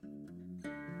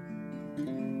Hey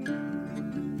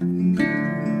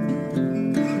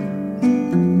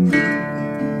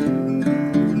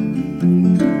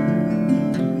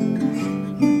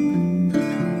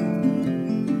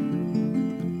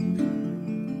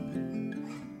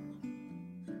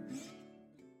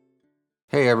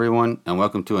everyone, and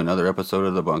welcome to another episode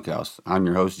of The Bunkhouse. I'm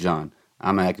your host, John.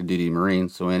 I'm an active duty Marine,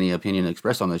 so any opinion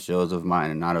expressed on this show is of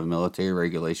mine and not of military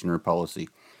regulation or policy.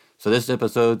 So this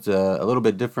episode's a little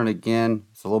bit different again.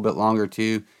 It's a little bit longer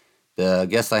too. The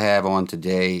guest I have on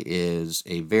today is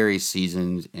a very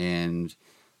seasoned and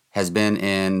has been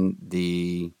in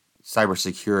the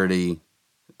cybersecurity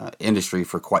industry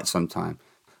for quite some time.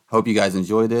 Hope you guys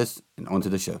enjoy this, and on to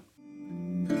the show.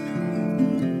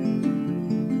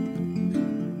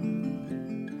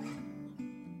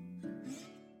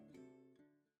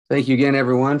 Thank you again,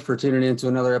 everyone, for tuning in to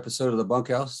another episode of The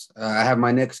Bunkhouse. I have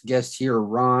my next guest here,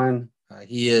 Ron.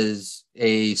 He is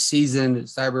a seasoned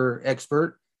cyber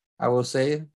expert, I will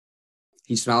say.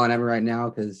 He's smiling at me right now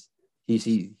because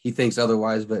he thinks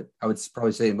otherwise, but I would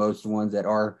probably say most ones that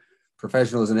are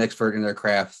professionals and expert in their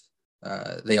craft,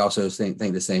 they also think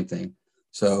the same thing.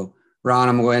 So, Ron,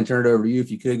 I'm going to go ahead and turn it over to you. If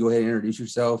you could go ahead and introduce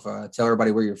yourself, tell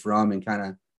everybody where you're from and kind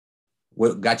of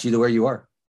what got you to where you are.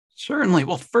 Certainly.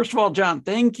 Well, first of all, John,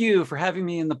 thank you for having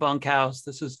me in the bunkhouse.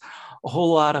 This is a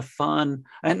whole lot of fun.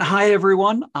 And hi,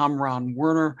 everyone. I'm Ron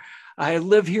Werner. I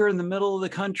live here in the middle of the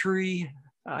country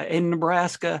in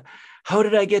Nebraska. How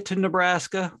did I get to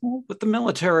Nebraska? Well, with the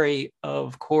military,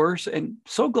 of course, and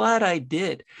so glad I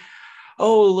did.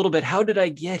 Oh, a little bit. How did I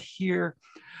get here?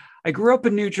 I grew up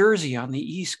in New Jersey on the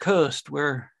East Coast,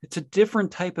 where it's a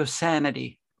different type of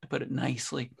sanity, to put it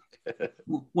nicely.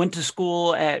 Went to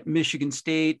school at Michigan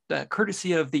State,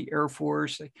 courtesy of the Air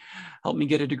Force. They helped me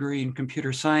get a degree in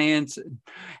computer science,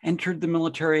 entered the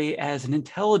military as an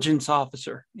intelligence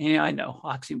officer. Yeah, I know,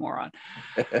 oxymoron.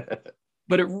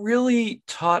 But it really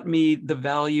taught me the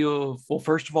value of, well,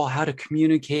 first of all, how to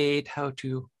communicate, how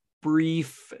to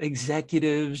brief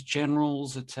executives,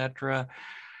 generals, etc.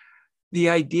 The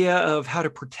idea of how to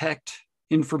protect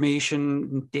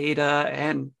information, data,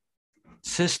 and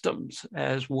systems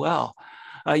as well.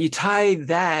 You tie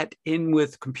that in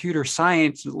with computer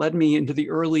science, it led me into the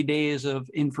early days of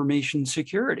information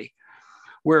security,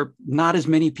 where not as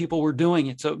many people were doing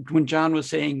it. So when John was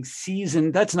saying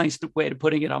seasoned, that's a nice way of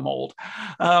putting it. I'm old.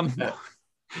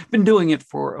 Been doing it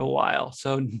for a while.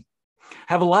 So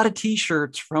have a lot of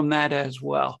t-shirts from that as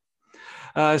well.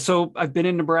 So I've been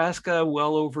in Nebraska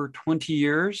well over 20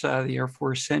 years. The Air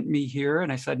Force sent me here and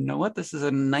I said, you know what, this is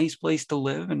a nice place to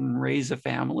live and raise a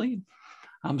family.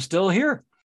 I'm still here.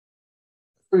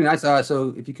 Pretty nice.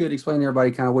 So if you could explain to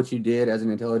everybody kind of what you did as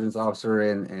an intelligence officer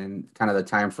and kind of the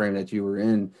time frame that you were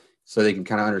in so they can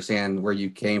kind of understand where you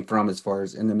came from as far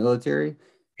as in the military,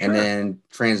 and then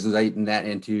translating that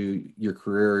into your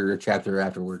career or your chapter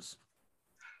afterwards.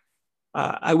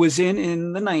 I was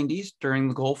in the 90s during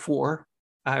the Gulf War.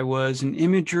 I was an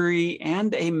imagery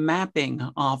and a mapping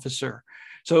officer.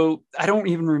 So I don't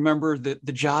even remember the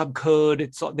job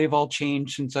code. They've all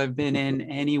changed since I've been in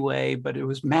anyway, but it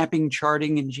was mapping,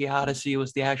 charting, and geodesy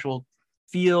was the actual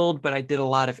field, but I did a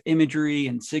lot of imagery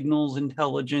and signals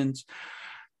intelligence,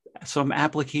 some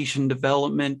application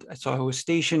development. So I was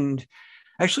stationed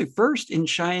actually first in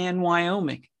Cheyenne,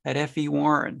 Wyoming at F.E.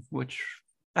 Warren, which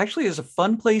actually is a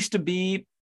fun place to be.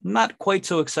 Not quite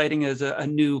so exciting as a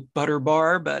new butter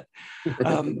bar, but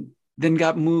then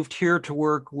got moved here to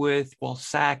work with,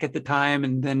 SAC at the time,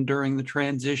 and then during the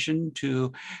transition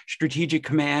to Strategic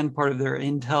Command, part of their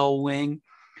intel wing,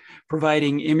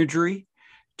 providing imagery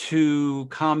to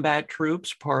combat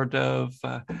troops, part of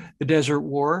the Desert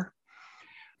War.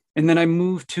 And then I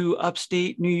moved to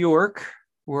upstate New York,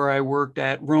 where I worked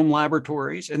at Rome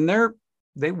Laboratories, and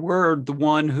they were the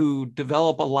one who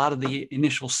developed a lot of the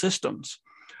initial systems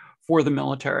for the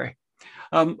military.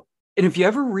 And if you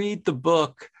ever read the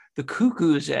book, The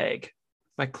Cuckoo's Egg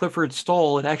by Clifford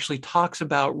Stoll, it actually talks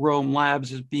about Rome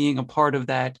Labs as being a part of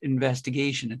that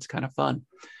investigation. It's kind of fun.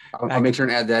 I'll make sure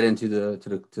and add that into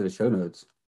the show notes.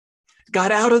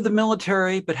 Got out of the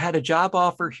military, but had a job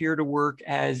offer here to work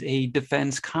as a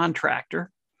defense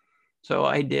contractor. So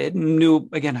I did, and knew,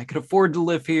 again, I could afford to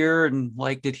live here and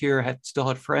liked it here. Still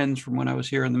had friends from when I was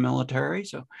here in the military.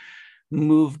 So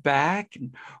moved back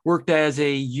and worked as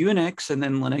a Unix and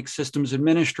then Linux systems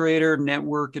administrator,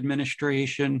 network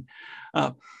administration.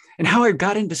 And how I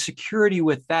got into security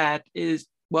with that is,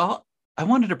 I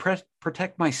wanted to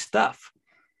protect my stuff.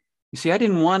 You see, I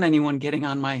didn't want anyone getting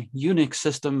on my Unix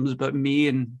systems but me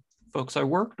and folks I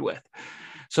worked with.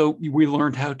 So we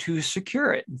learned how to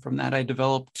secure it. And from that, I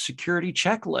developed security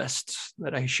checklists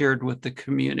that I shared with the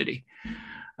community.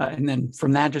 And then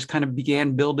from that, just kind of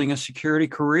began building a security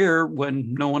career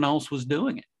when no one else was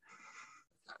doing it.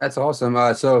 That's awesome.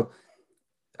 So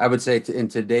I would say in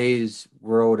today's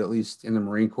world, at least in the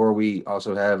Marine Corps, we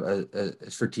also have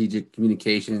a strategic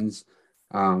communications,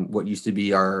 what used to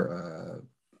be our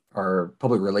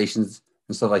public relations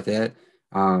and stuff like that.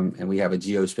 And we have a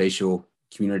geospatial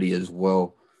community as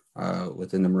well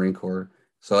within the Marine Corps.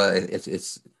 So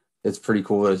it's pretty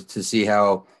cool to see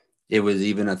how it was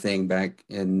even a thing back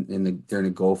during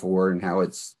the Gulf War, and how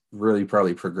it's really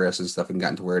probably progressed and stuff and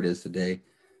gotten to where it is today.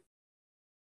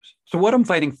 So what I'm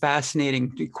finding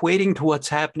fascinating, equating to what's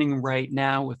happening right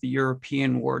now with the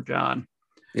European war, John,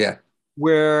 Yeah.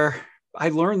 where I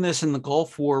learned this in the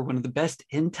Gulf War, one of the best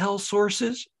intel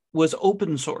sources was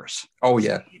open source. Oh,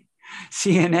 yeah.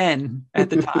 CNN at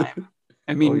the time.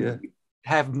 I mean, Oh, yeah.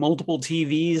 have multiple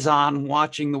TVs on,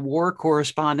 watching the war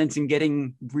correspondents and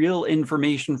getting real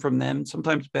information from them,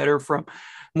 sometimes better from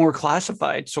more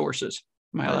classified sources.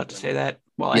 Am I allowed to say that?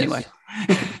 Well, Yes.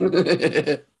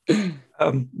 anyway.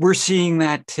 We're seeing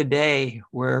that today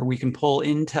where we can pull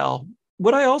intel.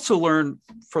 What I also learned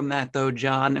from that, though,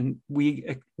 John, and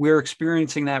we're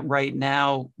experiencing that right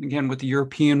now, again, with the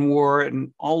European war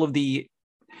and all of the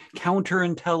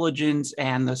counterintelligence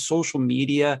and the social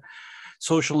media,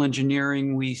 social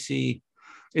engineering we see,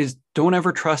 is don't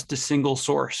ever trust a single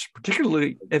source,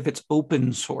 particularly if it's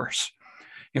open source.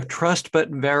 Trust but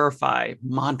verify,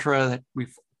 mantra that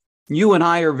you and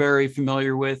I are very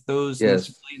familiar with. Those in the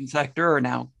civilian sector are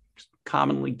now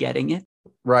commonly getting it.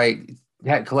 Right.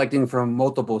 Collecting from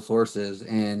multiple sources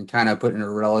and kind of putting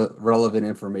relevant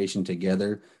information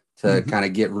together to kind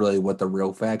of get really what the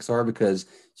real facts are, because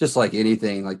just like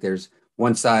anything, like there's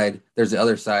one side, there's the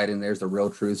other side, and there's the real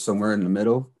truth somewhere in the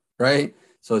middle, right?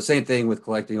 So same thing with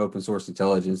collecting open source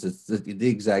intelligence. It's the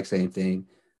exact same thing.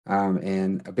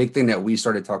 And a big thing that we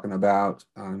started talking about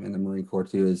in the Marine Corps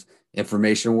too is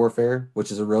information warfare,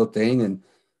 which is a real thing, and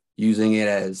using it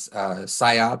as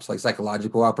psyops, like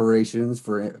psychological operations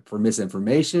for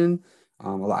misinformation.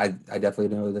 I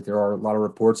definitely know that there are a lot of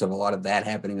reports of a lot of that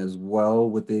happening as well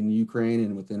within Ukraine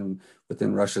and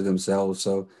within Russia themselves.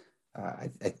 So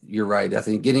you're right. I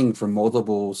think getting from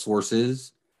multiple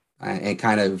sources and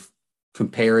kind of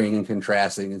comparing and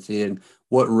contrasting and seeing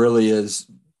what really is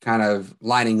kind of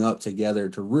lining up together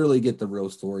to really get the real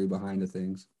story behind the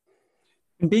things.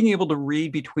 And being able to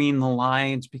read between the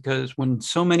lines, because when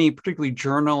so many, particularly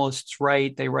journalists,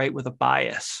 write, they write with a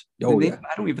bias. Oh, I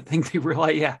don't even think they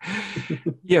realize,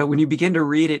 when you begin to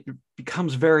read it, it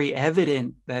becomes very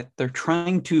evident that they're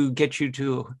trying to get you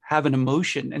to have an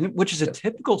emotion, and which is a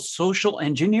typical social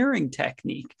engineering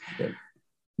technique.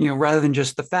 Rather than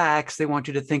just the facts, they want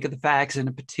you to think of the facts in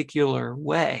a particular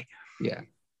way. Yeah.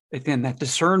 Again, that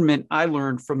discernment I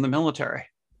learned from the military.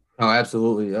 Oh,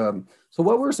 absolutely. So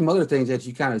what were some other things that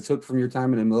you kind of took from your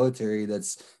time in the military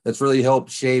that's really helped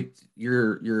shape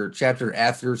your chapter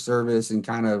after service and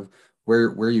kind of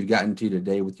where you've gotten to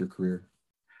today with your career?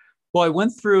 Well, I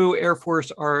went through Air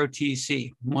Force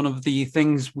ROTC. One of the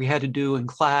things we had to do in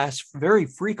class very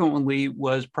frequently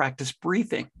was practice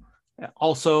briefing.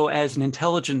 Also, as an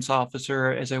intelligence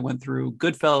officer, as I went through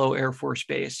Goodfellow Air Force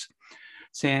Base,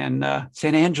 San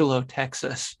Angelo,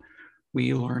 Texas,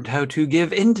 we learned how to give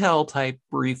intel type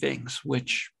briefings,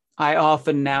 which I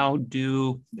often now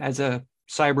do as a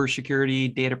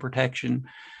cybersecurity, data protection,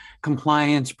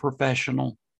 compliance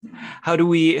professional. How do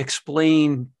we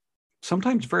explain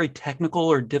sometimes very technical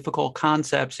or difficult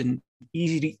concepts in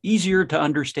easier to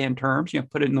understand terms?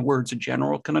 Put it in the words a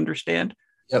general can understand.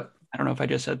 Yep. I don't know if I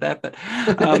just said that, but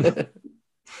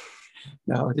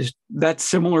no, that's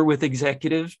similar with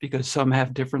executives because some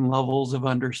have different levels of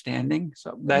understanding.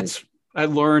 So I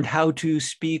learned how to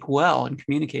speak well and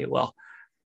communicate well.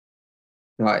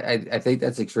 No, I think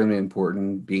that's extremely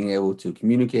important, being able to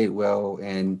communicate well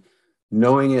and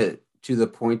knowing it to the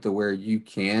point to where you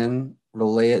can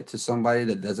relay it to somebody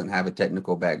that doesn't have a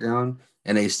technical background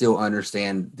and they still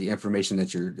understand the information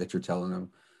that you're telling them.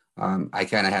 I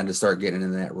kind of had to start getting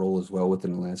into that role as well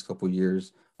within the last couple of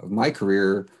years of my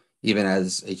career, even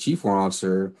as a chief warrant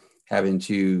officer, having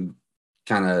to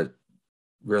kind of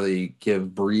really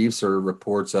give briefs or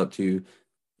reports up to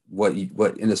what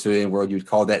in the civilian world you'd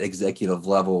call that executive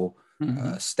level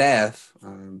staff.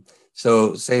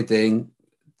 So same thing,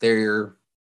 they're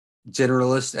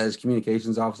generalists as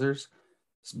communications officers,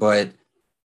 but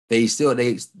they're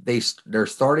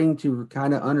starting to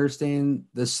kind of understand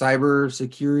the cyber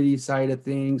security side of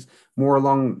things more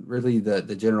along really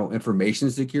the general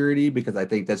information security, because I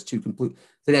think that's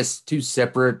two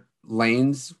separate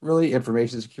lanes, really,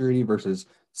 information security versus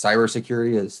cyber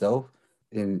security itself.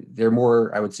 And they're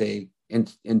more, I would say,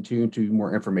 into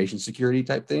more information security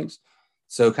type things.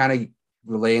 So kind of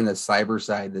relaying the cyber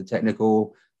side, the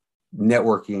technical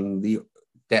networking, the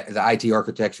IT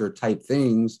architecture type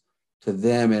things to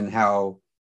them, and how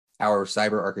our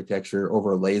cyber architecture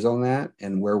overlays on that,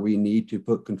 and where we need to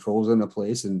put controls into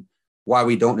place, and why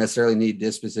we don't necessarily need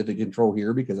this specific control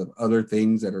here because of other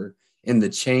things that are in the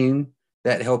chain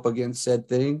that help against said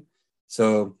thing.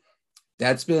 So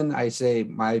that's been, I say,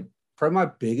 probably my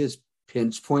biggest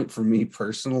pinch point for me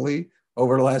personally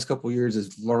over the last couple of years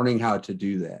is learning how to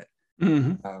do that.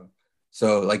 Mm-hmm.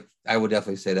 So like, I would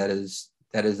definitely say that is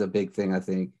a big thing, I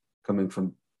think, coming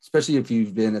from, especially if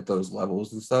you've been at those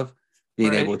levels and stuff,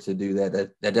 being able to do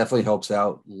that definitely helps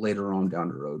out later on down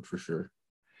the road for sure.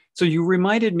 So you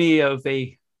reminded me of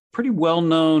a pretty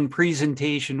well-known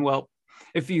presentation. Well,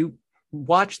 if you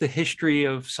watch the history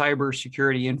of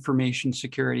cybersecurity, information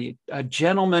security, a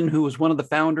gentleman who was one of the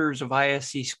founders of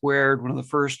ISC Squared, one of the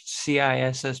first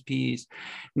CISSPs,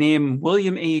 named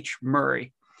William H.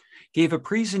 Murray, gave a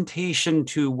presentation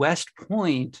to West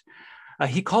Point.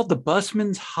 He called the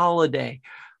Busman's Holiday,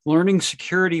 Learning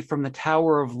Security from the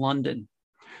Tower of London.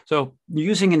 So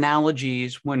using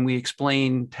analogies when we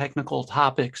explain technical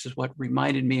topics is what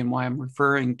reminded me and why I'm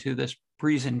referring to this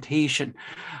presentation.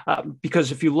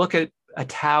 Because if you look at a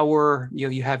tower,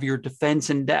 you have your defense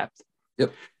in depth.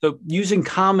 Yep. So using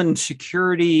common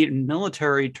security and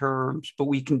military terms, but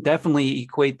we can definitely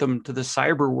equate them to the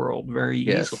cyber world very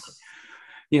easily.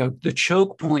 The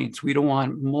choke points, we don't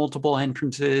want multiple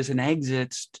entrances and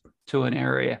exits to an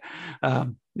area.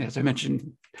 As I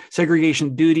mentioned,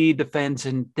 segregation duty, defense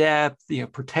in depth,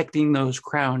 protecting those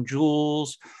crown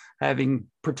jewels, having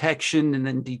protection and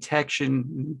then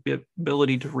detection,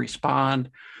 ability to respond.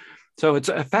 So it's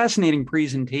a fascinating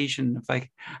presentation. I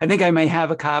think I may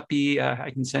have a copy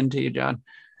I can send to you, John.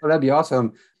 Oh, that'd be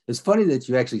awesome. It's funny that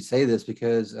you actually say this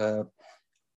because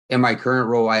in my current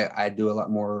role, I do a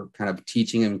lot more kind of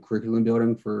teaching and curriculum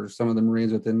building for some of the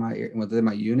Marines within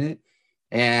my unit.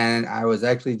 And I was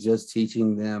actually just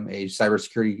teaching them a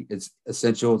cybersecurity, it's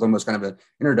essential. It's almost kind of an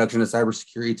introduction to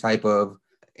cybersecurity type of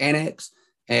annex.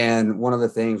 And one of the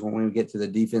things when we get to the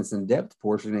defense in depth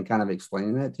portion and kind of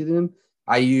explaining that to them,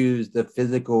 I use the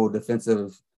physical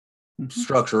defensive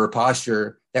structure or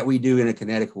posture that we do in a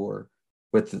kinetic war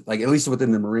with, like, at least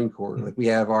within the Marine Corps. Like, we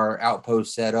have our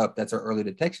outpost set up. That's our early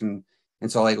detection.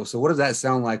 And so so what does that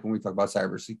sound like when we talk about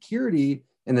cybersecurity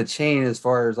in the chain as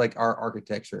far as like our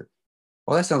architecture?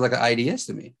 Well, that sounds like an IDS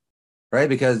to me, right?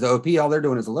 Because the OP, all they're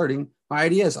doing is alerting. My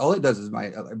IDS, all it does is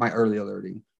my early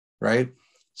alerting, right?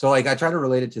 So like, I try to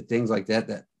relate it to things like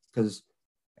that because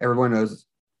everyone knows,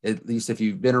 at least if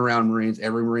you've been around Marines,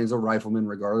 every Marine's a rifleman,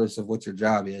 regardless of what your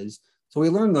job is. So we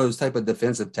learn those type of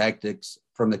defensive tactics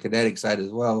from the kinetic side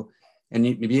as well. And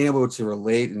being able to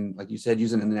relate and, like you said,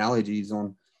 using analogies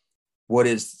on what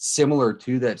is similar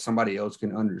to that somebody else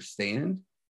can understand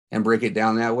and break it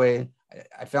down that way.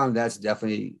 I found that's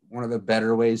definitely one of the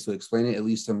better ways to explain it, at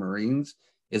least to Marines,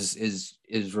 is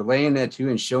relaying that to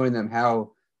and showing them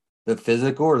how the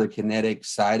physical or the kinetic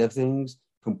side of things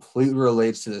completely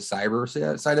relates to the cyber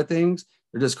side of things.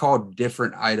 They're just called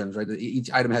different items, right?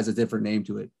 Each item has a different name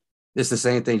to it. It's the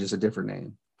same thing, just a different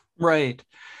name. Right.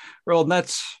 Well,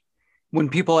 that's when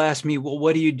people ask me, well,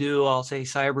 what do you do? I'll say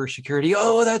cybersecurity.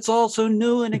 Oh, that's all so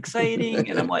new and exciting.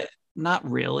 And I'm like, not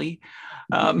really.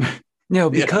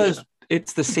 Because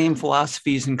it's the same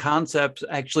philosophies and concepts.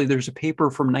 Actually, there's a paper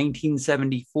from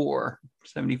 1974,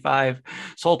 75,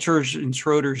 Salter's and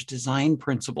Schroeder's design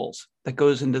principles that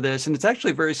goes into this. And it's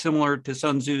actually very similar to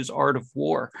Sun Tzu's Art of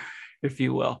War, if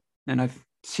you will. And I've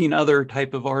seen other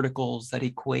type of articles that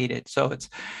equate it. So it's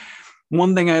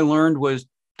one thing I learned was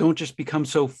don't just become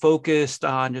so focused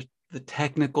on just the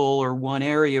technical or one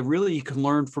area. Really, you can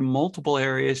learn from multiple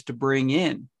areas to bring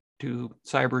in to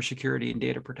cybersecurity and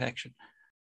data protection.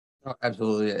 Oh,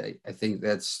 absolutely. I think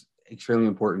that's extremely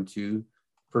important too,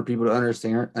 for people to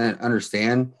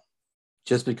understand.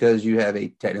 Just because you have a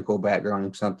technical background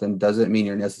in something doesn't mean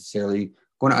you're necessarily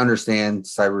going to understand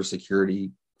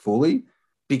cybersecurity fully,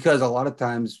 because a lot of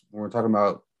times when we're talking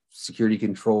about security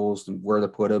controls and where to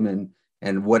put them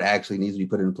and what actually needs to be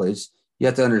put in place, you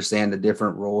have to understand the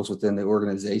different roles within the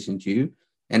organization too,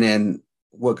 and then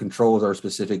what controls are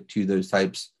specific to those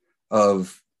types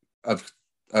of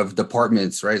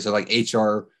departments, right? So like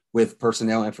HR with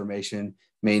personnel information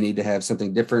may need to have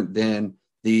something different than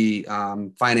the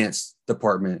finance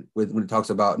department when it talks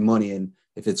about money and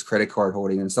if it's credit card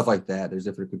holding and stuff like that. There's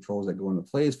different controls that go into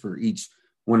place for each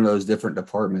one of those different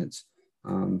departments.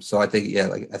 So I think,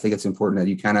 I think it's important that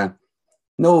you kind of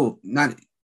know, not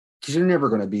because you're never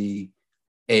going to be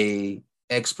a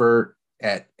expert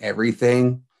at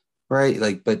everything. right?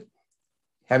 Like, but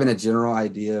having a general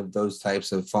idea of those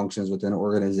types of functions within an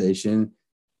organization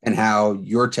and how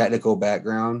your technical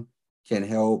background can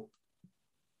help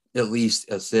at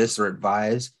least assist or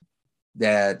advise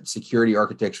that security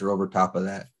architecture over top of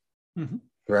that. Mm-hmm.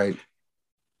 Right.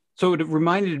 So it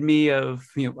reminded me of,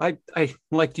 I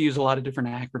like to use a lot of different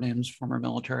acronyms from our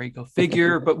military, go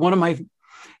figure, but one of my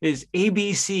is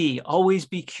ABC, always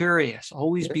be curious,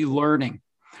 always be learning.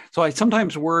 So I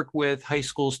sometimes work with high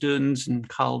school students and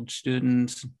college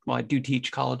students. Well, I do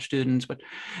teach college students, and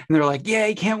they're like, yeah,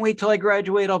 I can't wait till I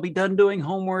graduate. I'll be done doing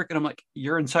homework. And I'm like,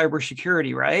 you're in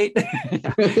cybersecurity, right?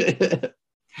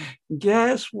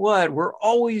 Guess what? We're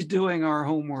always doing our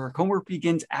homework. Homework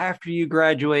begins after you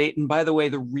graduate. And by the way,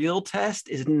 the real test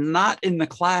is not in the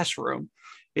classroom.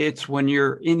 It's when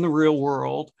you're in the real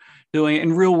world doing it.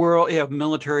 In real world,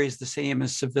 military is the same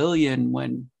as civilian.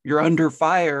 When you're under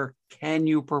fire, can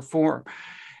you perform?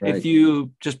 Right. If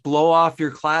you just blow off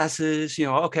your classes,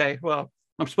 okay, well,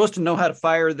 I'm supposed to know how to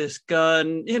fire this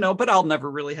gun, but I'll never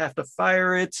really have to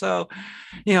fire it. So,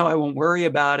 I won't worry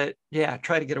about it. Yeah,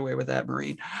 try to get away with that,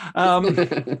 Marine.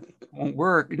 Won't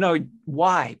work. No,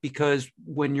 why? Because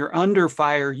when you're under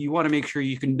fire, you want to make sure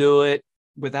you can do it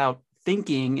without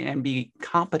thinking and be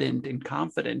competent and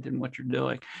confident in what you're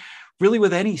doing, really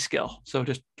with any skill. So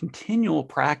just continual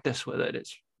practice with it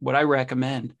is what I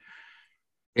recommend.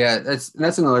 Yeah, that's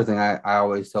another thing I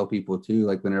always tell people too,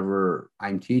 like whenever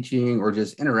I'm teaching or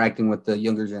just interacting with the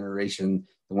younger generation,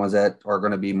 the ones that are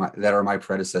going to be my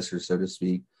predecessors, so to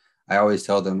speak. I always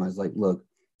tell them, I was like, look,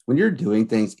 when you're doing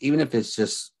things, even if it's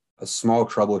just a small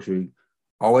troubleshoot,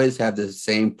 always have the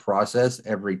same process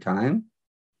every time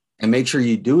and make sure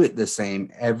you do it the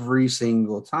same every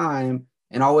single time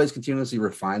and always continuously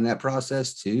refine that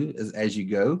process too as you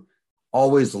go.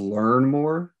 Always learn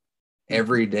more.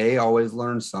 Every day, always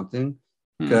learn something,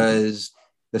 because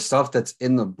the stuff that's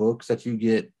in the books that you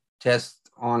get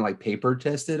paper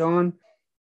tested on,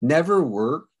 never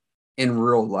work in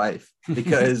real life,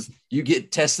 because you get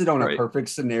tested on a perfect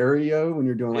scenario when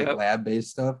you're doing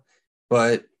lab-based stuff,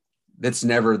 but that's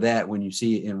never that when you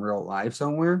see it in real life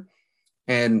somewhere.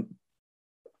 And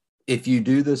if you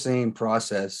do the same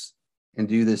process and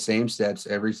do the same steps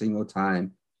every single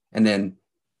time, and then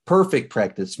perfect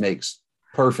practice makes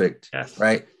perfect, yes.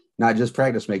 Right? Not just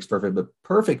practice makes perfect, but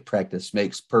perfect practice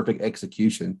makes perfect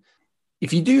execution.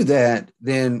 If you do that,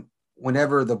 then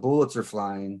whenever the bullets are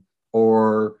flying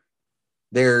or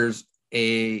there's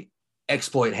a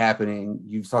exploit happening,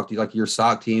 you've talked to like your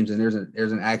SOC teams, and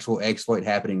there's an actual exploit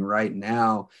happening right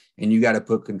now, and you got to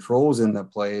put controls in the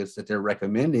place that they're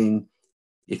recommending.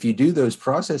 If you do those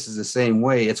processes the same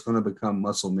way, it's going to become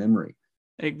muscle memory.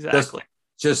 Exactly.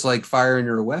 Just like firing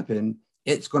your weapon,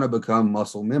 it's going to become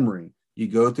muscle memory. You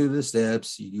go through the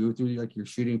steps, you go through like your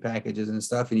shooting packages and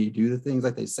stuff, and you do the things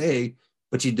like they say,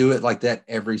 but you do it like that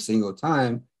every single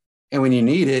time. And when you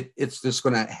need it, it's just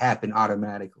going to happen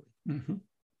automatically. Mm-hmm.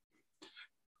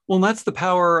 Well, that's the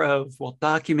power of,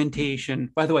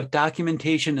 documentation. By the way,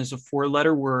 documentation is a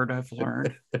 4-letter word, I've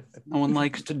learned. No one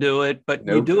likes to do it, but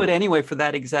you do it anyway for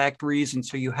that exact reason.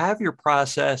 So you have your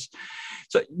process.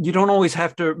 So you don't always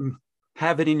have to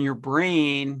have it in your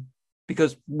brain,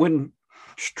 because when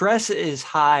stress is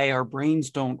high, our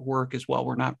brains don't work as well.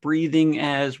 We're not breathing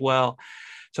as well.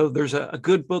 So there's a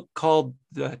good book called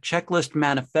The Checklist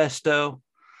Manifesto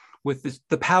with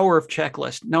the power of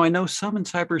checklist. Now, I know some in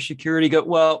cybersecurity go,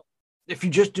 well, if you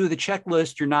just do the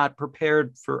checklist, you're not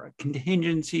prepared for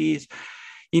contingencies.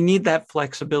 You need that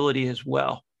flexibility as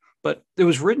well. But it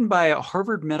was written by a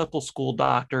Harvard Medical School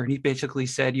doctor, and he basically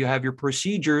said you have your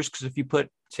procedures, because if you put,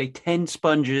 say, 10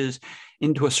 sponges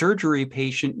into a surgery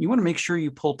patient, you want to make sure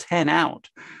you pull 10 out,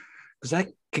 because that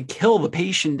could kill the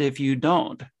patient if you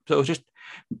don't. So just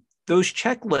those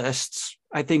checklists,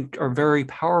 I think, are very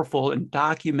powerful in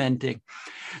documenting.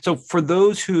 So for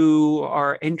those who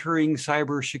are entering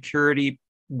cybersecurity,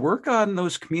 work on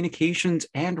those communications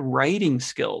and writing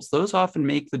skills. Those often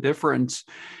make the difference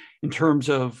in terms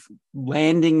of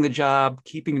landing the job,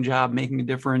 keeping a job, making a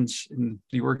difference in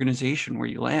the organization where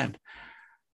you land.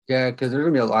 Yeah, because there's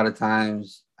going to be a lot of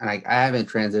times, and I haven't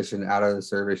transitioned out of the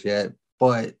service yet,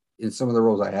 but in some of the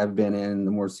roles I have been in,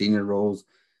 the more senior roles,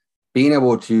 being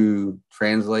able to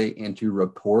translate into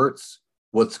reports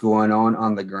what's going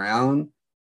on the ground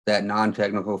that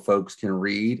non-technical folks can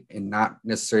read and not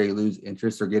necessarily lose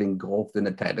interest or get engulfed in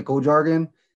the technical jargon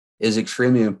is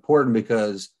extremely important,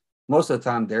 because most of the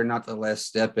time they're not the last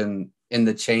step in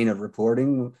the chain of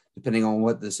reporting, depending on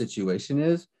what the situation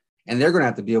is. And they're going to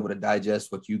have to be able to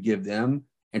digest what you give them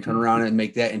and turn around and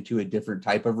make that into a different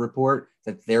type of report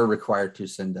that they're required to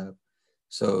send up.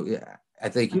 So yeah, I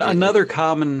think Another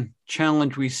common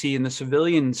challenge we see in the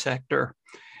civilian sector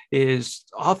is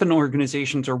often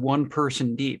organizations are one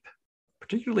person deep,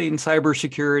 particularly in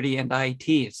cybersecurity and IT.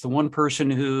 It's the one person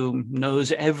who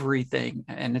knows everything.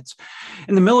 And it's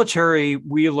in the military,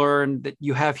 we learned that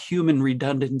you have human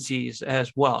redundancies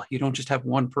as well. You don't just have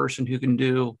one person who can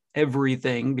do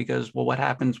everything because, well, what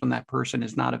happens when that person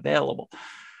is not available?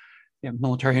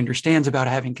 Military understands about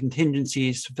having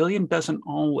contingencies. Civilian doesn't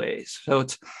always. So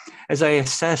it's as I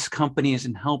assess companies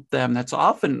and help them, that's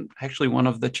often actually one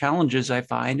of the challenges I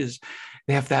find is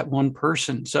they have that one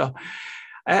person. So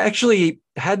I actually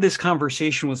had this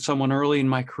conversation with someone early in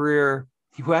my career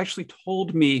who actually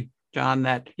told me, John,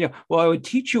 that, well, I would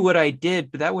teach you what I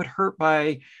did, but that would hurt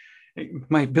my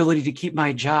ability to keep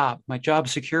my job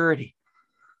security.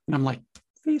 And I'm like,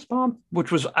 facepalm,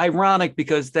 which was ironic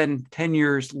because then 10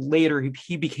 years later,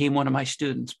 he became one of my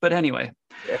students. But anyway,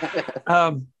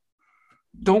 don't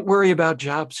worry about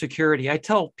job security. I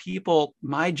tell people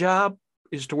my job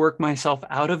is to work myself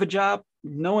out of a job,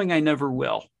 knowing I never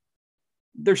will.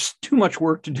 There's too much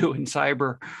work to do in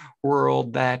cyber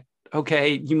world that,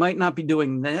 okay, you might not be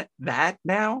doing that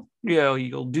now,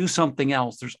 you'll do something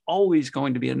else. There's always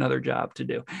going to be another job to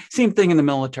do. Same thing in the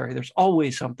military. There's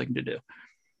always something to do.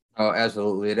 Oh,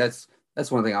 absolutely. That's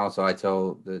one thing also I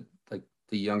tell the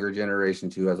younger generation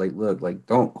too. I was like, look, like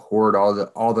don't hoard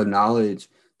all the knowledge.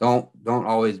 Don't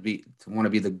always want to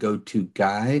be the go-to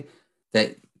guy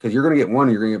because you're gonna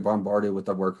get bombarded with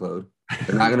the workload.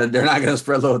 They're not gonna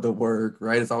spread load the work,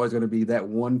 right? It's always gonna be that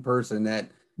one person that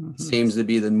seems to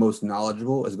be the most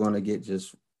knowledgeable is going to get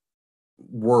just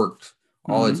worked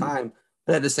all the time.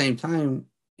 But at the same time,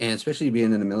 and especially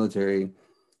being in the military,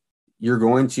 you're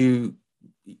going to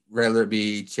rather it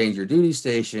be change your duty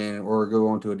station or go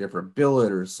on to a different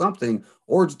billet or something,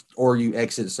 or you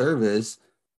exit service.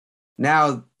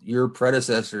 Now your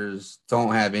predecessors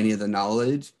don't have any of the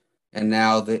knowledge, and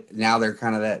now they're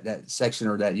kind of that section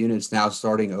or that unit's now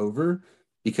starting over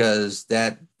because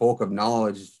that bulk of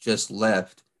knowledge just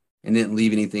left and didn't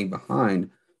leave anything behind.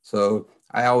 So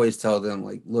I always tell them,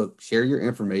 like, look, share your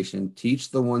information, teach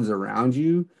the ones around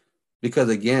you, because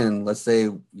again, let's say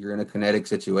you're in a kinetic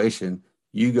situation,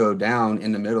 you go down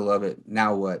in the middle of it.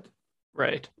 Now what?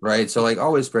 Right. So like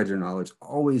always spread your knowledge,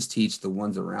 always teach the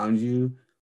ones around you.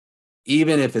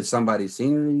 Even if it's somebody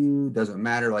senior to you, doesn't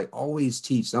matter. Like always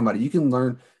teach somebody. You can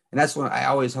learn. And that's when I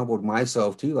always humbled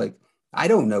myself too. Like I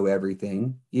don't know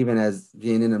everything, even as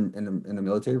being in the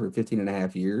military for 15 and a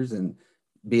half years and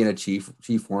being a chief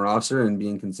warrant officer and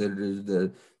being considered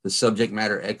the subject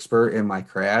matter expert in my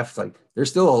craft. Like there's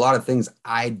still a lot of things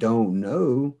I don't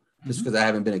know just because I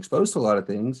haven't been exposed to a lot of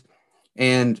things.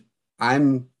 And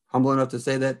I'm humble enough to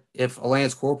say that if a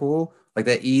Lance Corporal, like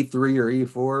that E3 or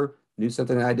E4, knew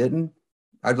something that I didn't,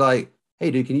 I'd be like, hey,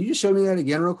 dude, can you just show me that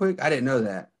again real quick? I didn't know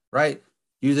that, right?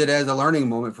 Use it as a learning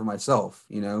moment for myself,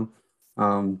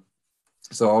 So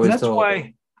always that's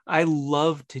why I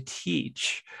love to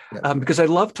teach because I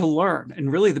love to learn.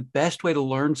 And really the best way to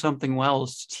learn something well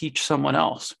is to teach someone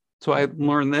else. So I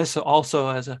learned this also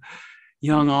as a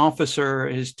young officer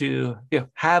is to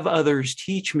have others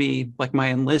teach me, like my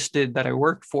enlisted that I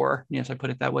worked for. Yes, I put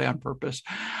it that way on purpose.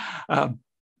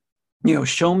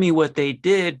 Show me what they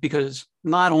did, because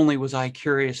not only was I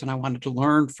curious and I wanted to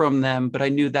learn from them, but I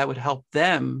knew that would help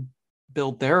them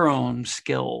build their own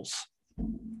skills.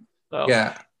 So.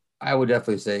 Yeah, I would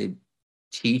definitely say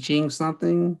teaching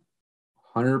something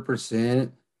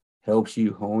 100% helps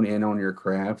you hone in on your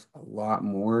craft a lot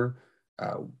more.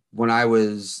 When I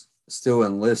was still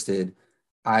enlisted,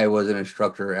 I was an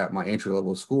instructor at my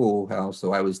entry-level schoolhouse,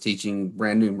 so I was teaching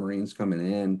brand new Marines coming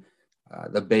in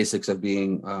the basics of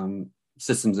being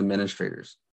systems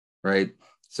administrators, right?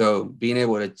 So being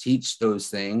able to teach those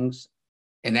things,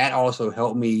 and that also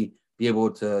helped me be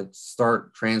able to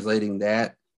start translating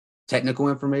that technical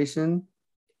information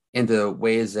into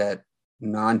ways that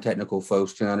non-technical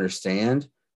folks can understand,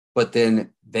 but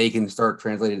then they can start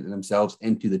translating it themselves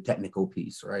into the technical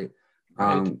piece, right?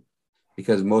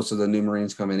 Because most of the new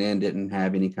Marines coming in didn't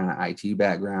have any kind of IT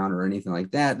background or anything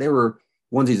like that. They were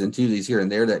onesies and twosies here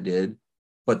and there that did,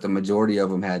 but the majority of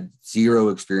them had zero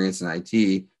experience in IT.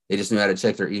 They just knew how to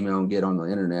check their email and get on the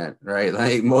internet, right?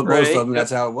 Like most of them,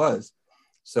 that's how it was.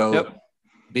 So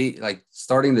be like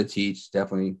starting to teach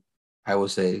definitely, I will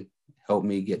say, helped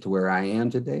me get to where I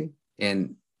am today.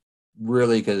 And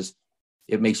really, because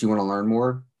it makes you want to learn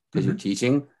more because you're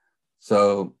teaching.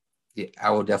 So yeah, I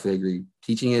will definitely agree.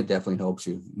 Teaching it definitely helps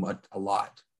you a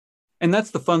lot. And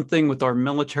that's the fun thing with our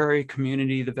military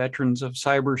community, the veterans of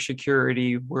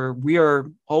cybersecurity, where we are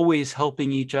always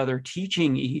helping each other,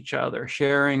 teaching each other,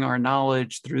 sharing our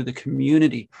knowledge through the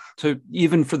community. So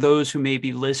even for those who may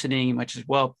be listening, you might say,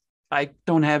 well, I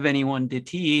don't have anyone to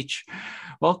teach.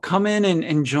 Well, come in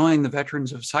and join the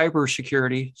Veterans of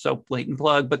Cybersecurity. So blatant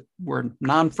plug, but we're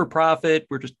non-for-profit.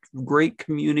 We're just great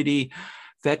community,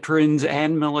 veterans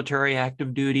and military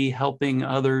active duty, helping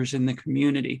others in the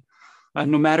community.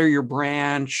 No matter your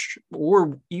branch,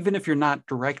 or even if you're not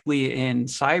directly in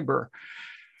cyber,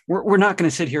 we're not going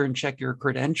to sit here and check your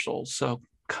credentials. So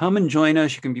come and join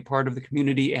us. You can be part of the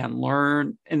community and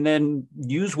learn, and then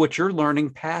use what you're learning,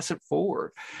 pass it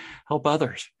forward, help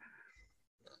others.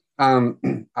 I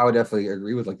would definitely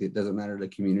agree with, like, it doesn't matter the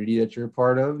community that you're a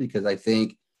part of, because I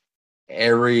think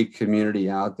every community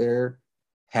out there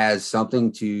has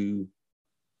something to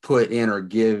put in or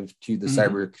give to the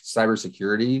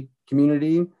cybersecurity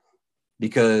community,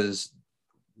 because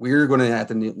we're going to have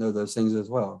to know those things as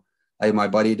well. Like my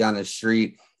buddy down the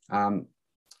street,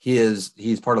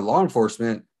 he's part of law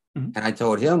enforcement, and I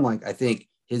told him, like, I think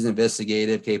his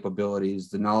investigative capabilities,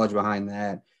 the knowledge behind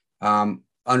that,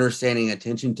 understanding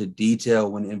attention to detail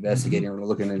when investigating or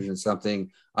looking into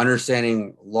something,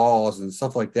 understanding laws and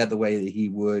stuff like that, the way that he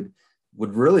would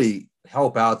really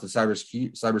help out the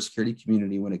cybersecurity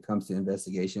community when it comes to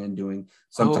investigation and doing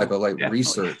some type of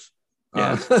research.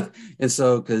 Yeah. And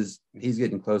so, because he's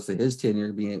getting close to his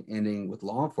tenure ending with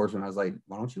law enforcement, I was like,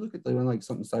 why don't you look at doing like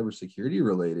something cybersecurity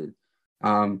related?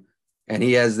 And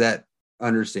he has that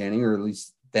understanding, or at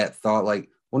least that thought, like,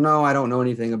 well, no, I don't know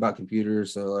anything about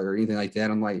computers, or anything like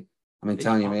that. I'm like,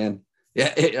 telling you, man.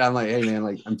 Yeah, I'm like, hey, man,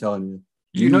 like, I'm telling you.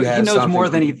 He knows more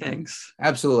than he thinks.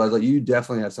 Absolutely. I was like, you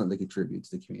definitely have something to contribute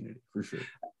to the community, for sure.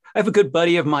 I have a good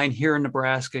buddy of mine here in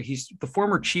Nebraska. He's the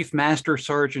former chief master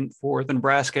sergeant for the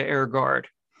Nebraska Air Guard.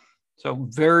 So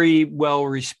very well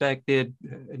respected,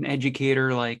 an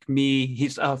educator like me.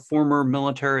 He's a former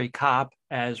military cop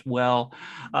as well.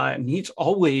 And he's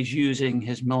always using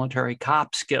his military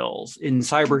cop skills in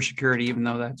cybersecurity, even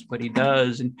though that's what he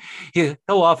does. And he'll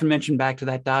often mention back to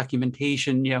that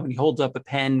documentation, and he holds up a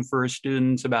pen for his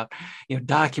students about,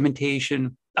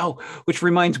 documentation. Oh, which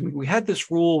reminds me, we had this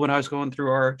rule when I was going through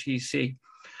ROTC.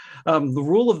 The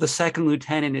rule of the second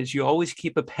lieutenant is you always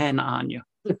keep a pen on you.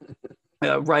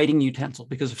 Writing utensil,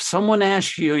 because if someone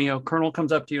asks you, colonel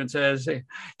comes up to you and says, hey,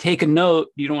 take a note,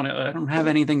 you don't want to, I don't have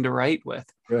anything to write with.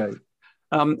 Right.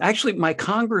 Actually, my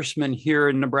congressman here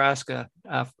in Nebraska,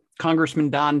 Congressman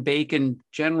Don Bacon,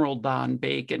 General Don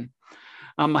Bacon,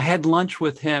 I had lunch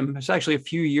with him. It was actually a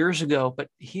few years ago, but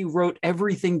he wrote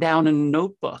everything down in a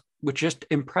notebook, which just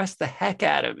impressed the heck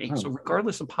out of me. Oh. So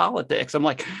regardless of politics, I'm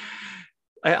like,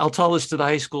 I'll tell this to the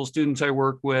high school students I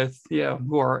work with,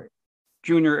 who are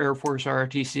junior Air Force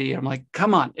ROTC. I'm like,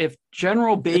 come on, if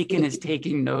General Bacon is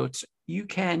taking notes, you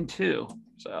can too.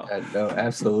 So no,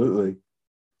 absolutely.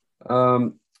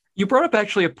 You brought up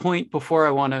actually a point before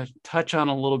I want to touch on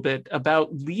a little bit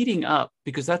about leading up,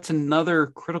 because that's another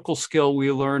critical skill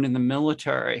we learn in the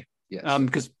military. Yes.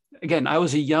 Because again, I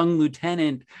was a young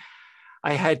lieutenant.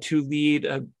 I had to lead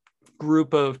a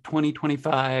group of 20,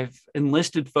 25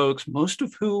 enlisted folks, most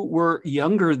of who were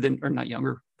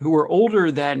who were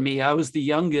older than me. I was the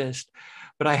youngest,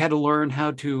 but I had to learn how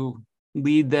to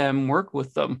lead them, work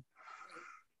with them.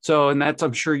 So, and that's,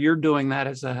 I'm sure you're doing that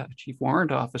as a chief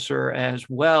warrant officer as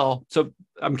well. So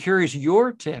I'm curious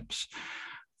your tips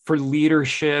for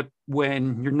leadership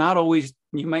when you're not always,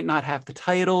 you might not have the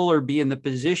title or be in the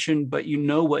position, but you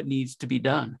know what needs to be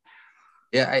done.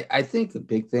 Yeah, I think the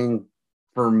big thing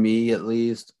for me, at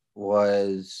least,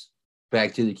 was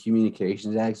back to the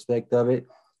communications aspect of it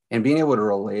and being able to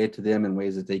relay it to them in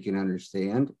ways that they can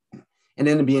understand. And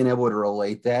then being able to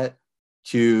relate that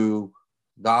to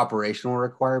the operational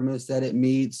requirements that it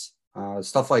meets,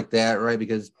 stuff like that, right?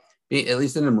 Because at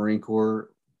least in the Marine Corps,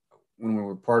 when we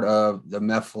were part of the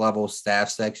MEF level staff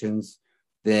sections,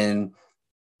 then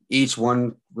each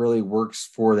one really works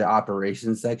for the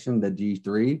operations section, the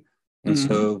D3. And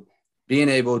so being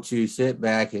able to sit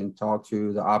back and talk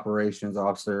to the operations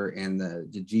officer and the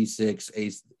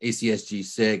G6, ACS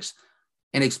G6,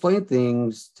 and explain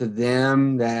things to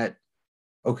them that,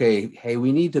 okay, hey,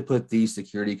 we need to put these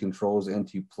security controls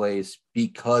into place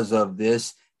because of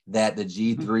this, that the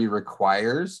G3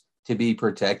 requires to be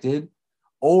protected.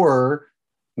 Or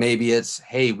maybe it's,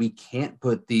 hey, we can't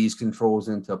put these controls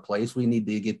into place. We need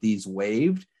to get these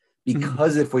waived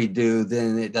because if we do,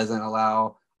 then it doesn't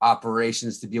allow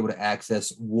operations to be able to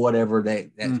access whatever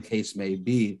that case may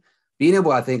be. Being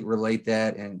able, I think, relate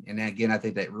that. And again, I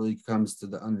think that really comes to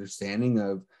the understanding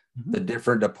of the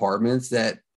different departments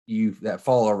that that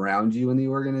fall around you in the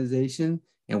organization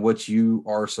and what you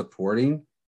are supporting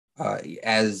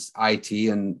as IT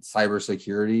and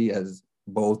cybersecurity as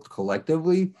both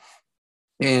collectively,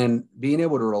 and being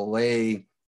able to relay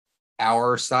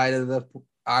our side of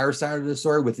the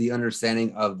story with the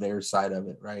understanding of their side of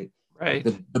it, right? Right.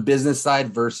 The business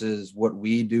side versus what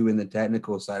we do in the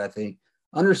technical side. I think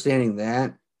understanding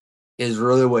that is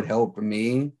really what helped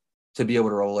me to be able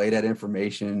to relay that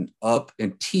information up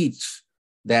and teach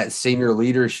that senior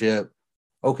leadership,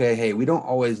 okay, hey, we don't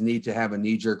always need to have a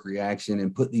knee-jerk reaction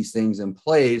and put these things in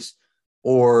place,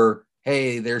 or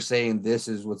hey, they're saying this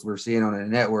is what we're seeing on a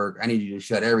network, I need you to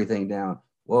shut everything down.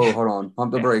 Whoa, hold on,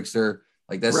 pump the brakes, sir.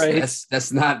 Like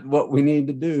that's not what we need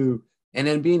to do. And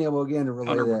then being able again to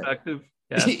relay that,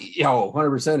 yes.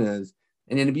 100% is,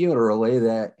 and then to be able to relay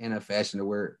that in a fashion to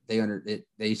where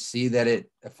they see that it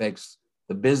affects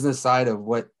the business side of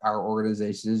what our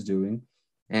organization is doing,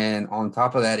 and on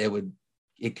top of that,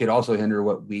 it could also hinder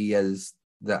what we as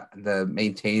the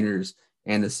maintainers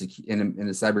and the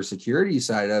cybersecurity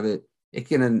side of it. It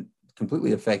can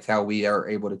completely affect how we are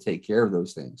able to take care of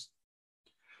those things.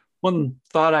 One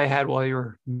thought I had while you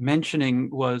were mentioning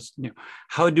was,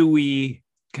 how do we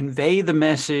convey the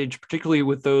message, particularly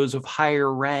with those of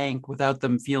higher rank, without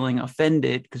them feeling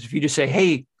offended? Because if you just say,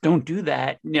 hey, don't do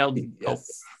that,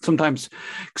 Yes. sometimes,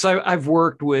 because I've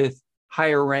worked with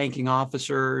higher ranking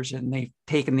officers and they've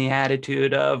taken the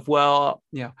attitude of, well,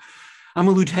 I'm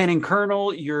a lieutenant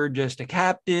colonel, you're just a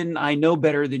captain, I know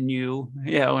better than you,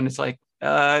 and it's like,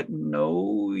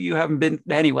 no, you haven't been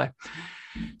anyway.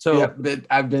 So yeah, but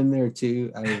I've been there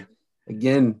too.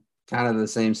 Again, kind of the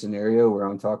same scenario where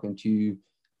I'm talking to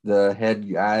the head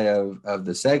guy of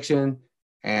the section,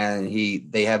 and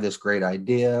they have this great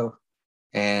idea,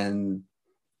 and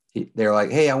they're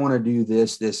like, hey, I want to do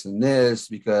this, and this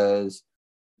because,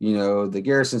 the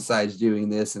garrison side's doing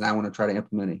this, and I want to try to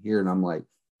implement it here. And I'm like,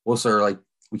 well, sir, like,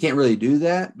 we can't really do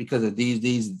that because of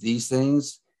these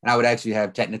things. And I would actually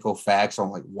have technical facts on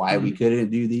like why we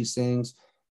couldn't do these things.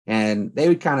 And they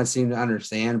would kind of seem to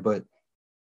understand, but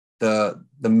the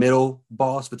middle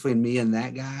boss between me and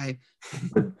that guy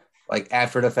would, like,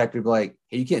 after the fact, would be like,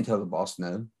 hey, you can't tell the boss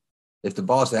no. If the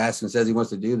boss asks and says he wants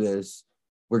to do this,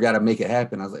 we got to make it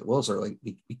happen. I was like, well, sir, like,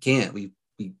 we can't.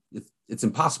 It's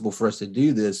impossible for us to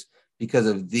do this because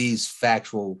of these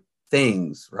factual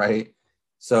things, right?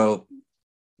 So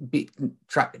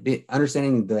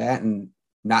understanding that and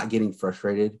not getting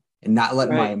frustrated and not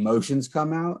letting my emotions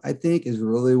come out, I think, is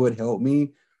really what helped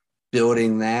me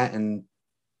building that. And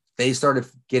they started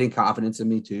getting confidence in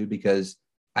me too, because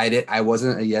I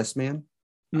wasn't a yes man.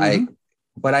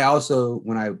 But I also,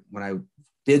 when I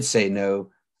did say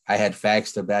no, I had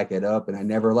facts to back it up, and I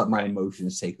never let my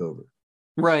emotions take over.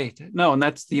 Right. No, and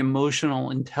that's the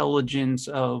emotional intelligence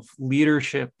of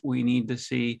leadership we need to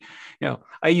see.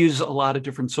 I use a lot of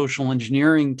different social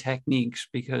engineering techniques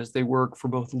because they work for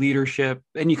both leadership,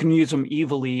 and you can use them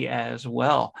evilly as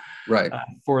well, right,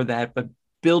 for that. But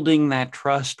building that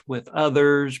trust with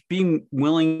others, being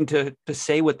willing to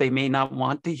say what they may not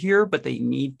want to hear, but they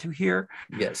need to hear,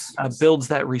 yes. Builds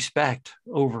that respect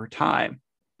over time.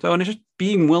 So, and it's just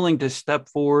being willing to step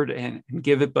forward and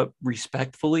give it, but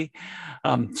respectfully,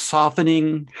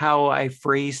 softening how I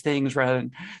phrase things rather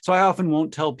than, so I often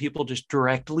won't tell people just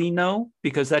directly no,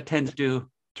 because that tends to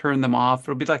turn them off.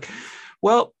 It'll be like,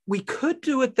 well, we could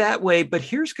do it that way, but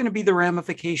here's going to be the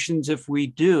ramifications if we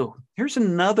do. Here's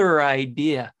another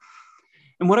idea.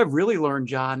 And what I've really learned,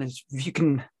 John, is if you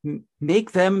can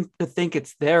make them to think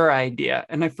it's their idea.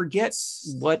 And I forget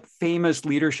what famous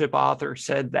leadership author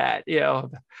said that,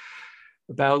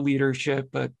 about leadership,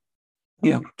 but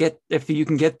if you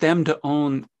can get them to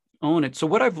own it. So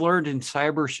what I've learned in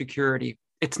cybersecurity,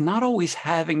 it's not always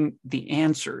having the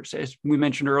answers. As we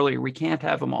mentioned earlier, we can't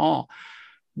have them all.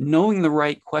 Knowing the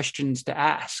right questions to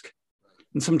ask.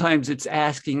 And sometimes it's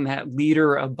asking that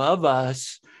leader above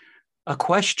us a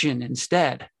question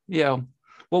instead. Well,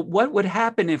 what would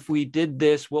happen if we did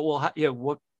this?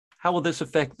 How will this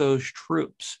affect those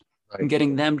troops? Right. And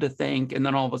getting them to think, and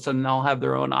then all of a sudden they'll have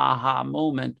their own aha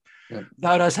moment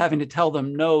without us having to tell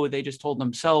them no. They just told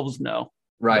themselves no.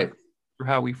 Right. For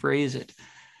how we phrase it.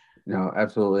 No,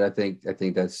 absolutely. I think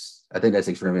that's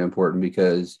extremely important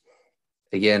because,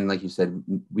 again, like you said,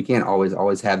 we can't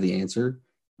always have the answer.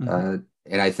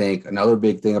 And I think another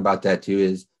big thing about that too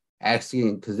is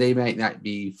asking, because they might not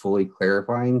be fully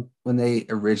clarifying when they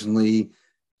originally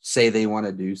say they want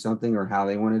to do something or how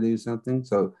they want to do something.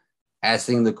 So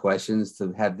asking the questions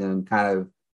to have them kind of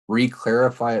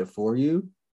re-clarify it for you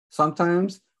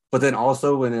sometimes. But then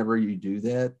also whenever you do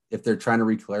that, if they're trying to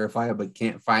re-clarify it but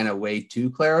can't find a way to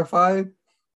clarify,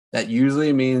 that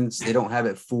usually means they don't have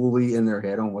it fully in their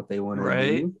head on what they want to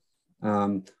Right.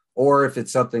 do. Or if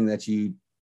it's something that you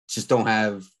just don't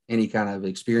have any kind of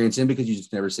experience in because you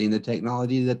just never seen the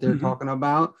technology that they're talking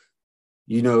about,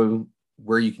 you know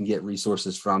where you can get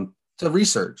resources from to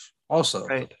research also.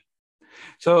 Right.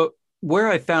 So where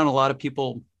I found a lot of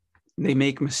people, they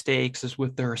make mistakes is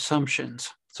with their assumptions.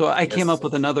 So I came up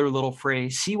with another little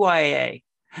phrase, CYA.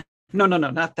 No,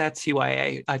 not that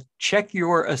CYA. Check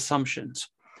your assumptions.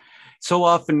 So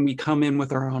often we come in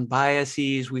with our own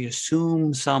biases. We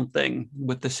assume something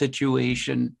with the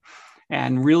situation.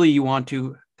 And really, you want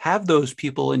to have those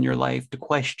people in your life to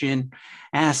question,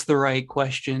 ask the right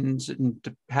questions, and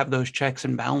to have those checks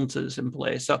and balances in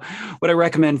place. So what I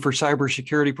recommend for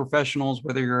cybersecurity professionals,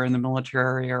 whether you're in the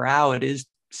military or out, is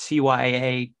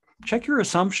CYA. Check your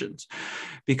assumptions,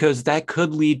 because that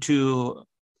could lead to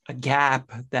a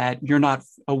gap that you're not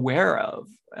aware of,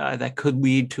 that could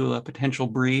lead to a potential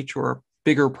breach or a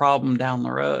bigger problem down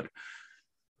the road.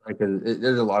 Because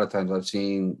there's a lot of times I've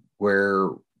seen where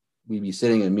we'd be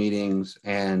sitting in meetings,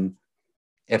 and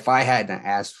if I hadn't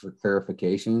asked for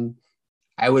clarification,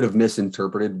 I would have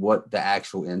misinterpreted what the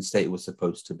actual end state was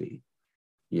supposed to be,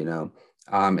 and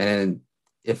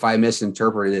if I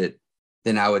misinterpreted it,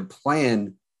 then I would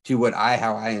plan to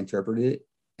how I interpreted it,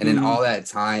 and then all that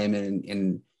time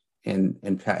and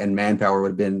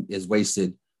manpower is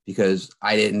wasted because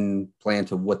I didn't plan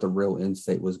to what the real end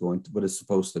state was what it's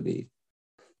supposed to be.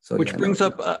 So, which brings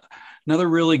up another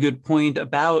really good point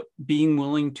about being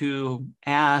willing to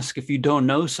ask if you don't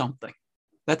know something.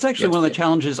 That's actually one of the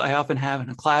challenges I often have in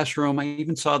a classroom. I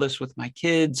even saw this with my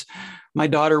kids. My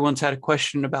daughter once had a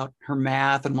question about her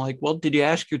math. And I'm like, well, did you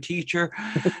ask your teacher?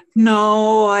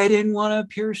 No, I didn't want to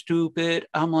appear stupid.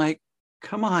 I'm like,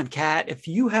 come on, Kat, if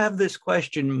you have this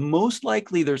question, most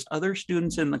likely there's other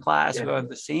students in the class who have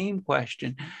the same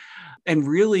question. And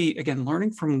really, again,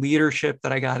 learning from leadership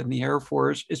that I got in the Air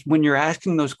Force is when you're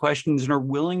asking those questions and are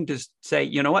willing to say,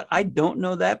 you know what, I don't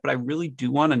know that, but I really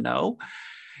do want to know.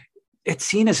 It's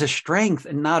seen as a strength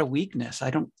and not a weakness.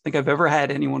 I don't think I've ever had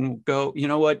anyone go, you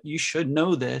know what, you should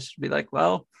know this. Be like,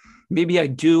 well, maybe I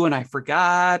do and I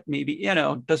forgot. Maybe,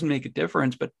 it doesn't make a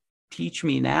difference, but teach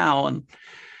me now. And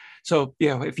so,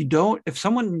 if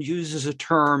someone uses a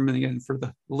term, again, for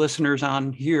the listeners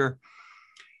on here,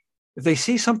 if they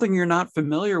see something you're not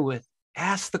familiar with,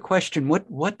 ask the question,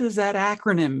 what does that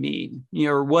acronym mean?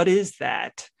 Or what is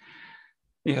that?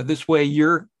 This way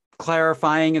you're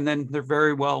clarifying, and then there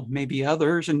very well maybe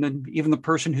others, and then even the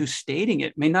person who's stating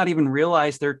it may not even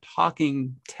realize they're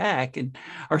talking tech and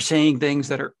are saying things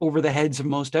that are over the heads of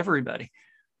most everybody.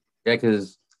 Yeah,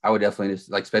 because I would definitely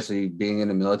especially being in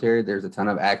the military, there's a ton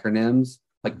of acronyms,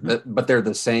 but they're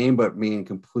the same, but mean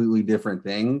completely different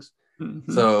things.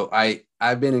 Mm-hmm. So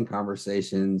I've been in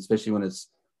conversations, especially when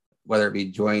whether it be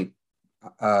joint,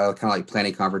 kind of like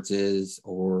planning conferences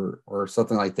or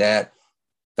something like that.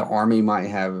 The Army might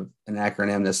have an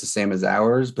acronym that's the same as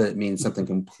ours, but it means something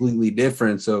completely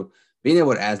different. So being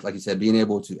able to ask, like you said, being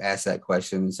able to ask that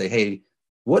question and say, hey,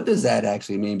 what does that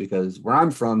actually mean? Because where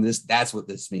I'm from, that's what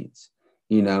this means,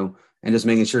 and just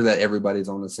making sure that everybody's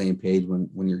on the same page when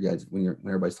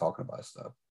everybody's talking about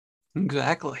stuff.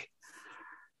 Exactly.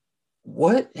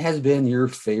 What has been your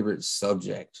favorite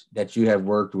subject that you have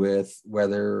worked with,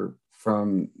 whether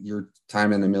from your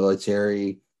time in the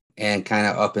military and kind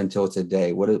of up until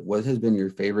today? What has been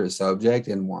your favorite subject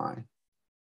and why?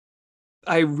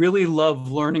 I really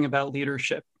love learning about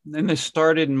leadership. And this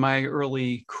started in my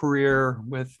early career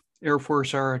with Air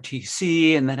Force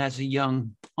ROTC, and then as a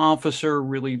young officer,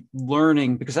 really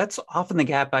learning, because that's often the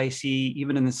gap I see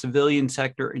even in the civilian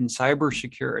sector in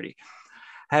cybersecurity.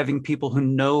 Having people who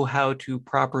know how to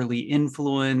properly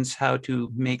influence, how to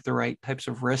make the right types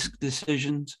of risk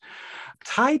decisions.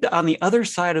 Tied on the other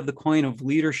side of the coin of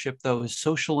leadership, though, is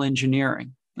social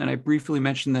engineering. And I briefly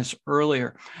mentioned this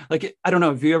earlier. I don't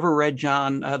know, have you ever read,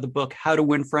 John, the book, How to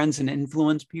Win Friends and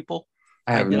Influence People?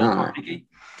 I have not.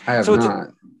 It's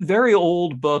a very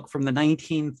old book from the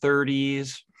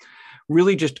 1930s.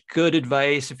 Really just good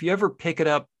advice. If you ever pick it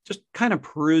up, just kind of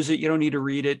peruse it. You don't need to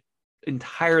read it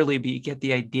entirely, but you get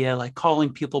the idea, like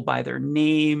calling people by their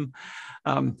name,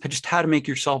 just how to make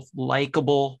yourself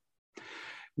likable,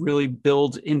 really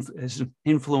builds as an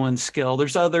influence skill.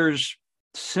 There's others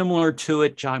similar to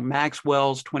it. John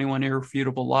Maxwell's 21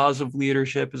 Irrefutable Laws of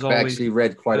Leadership is always I've actually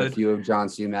read quite a few of John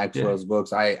C. Maxwell's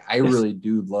books. I really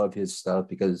do love his stuff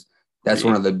because that's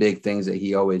one of the big things that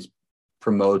he always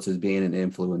promotes as being an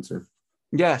influencer.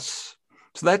 Yes.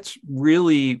 So that's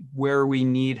really where we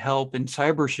need help in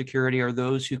cybersecurity, are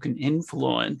those who can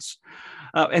influence.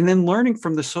 And then learning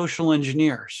from the social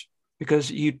engineers,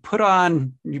 because you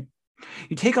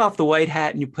take off the white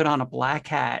hat and you put on a black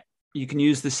hat. You can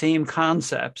use the same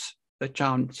concepts that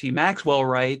John C. Maxwell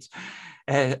writes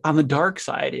on the dark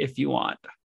side if you want.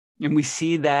 And we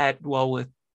see that, well, with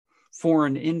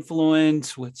foreign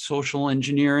influence, with social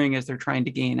engineering as they're trying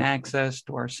to gain access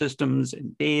to our systems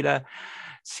and data,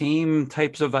 same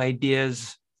types of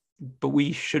ideas, but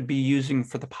we should be using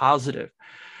for the positive.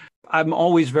 I'm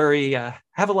always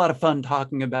have a lot of fun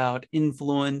talking about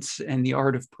influence and the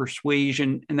art of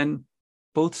persuasion, and then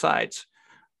both sides,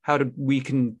 we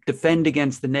can defend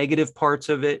against the negative parts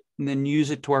of it and then use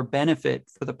it to our benefit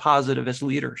for the positive as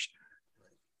leaders.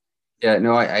 Yeah,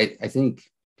 no, I think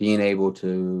being able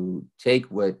to take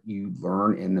what you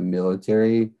learn in the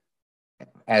military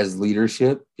as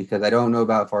leadership, because I don't know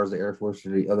about as far as the Air Force or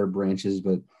the other branches,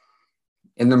 but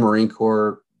in the Marine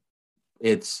Corps,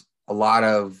 it's a lot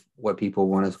of what people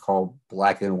want to call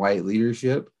black and white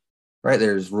leadership, right?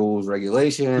 There's rules,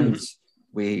 regulations,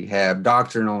 we have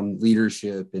doctrine on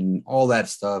leadership and all that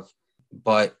stuff.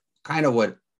 But kind of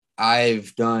what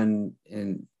I've done,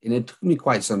 and it took me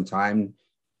quite some time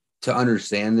to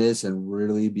understand this and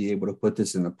really be able to put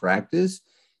this into practice,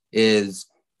 is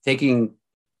taking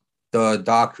the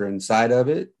doctrine side of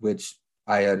it, which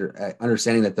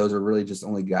understanding that those are really just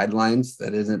only guidelines.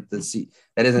 That isn't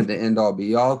the end all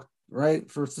be all,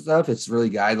 right? For stuff, it's really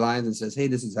guidelines and says, hey,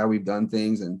 this is how we've done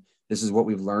things, and this is what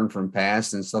we've learned from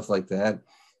past and stuff like that.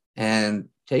 And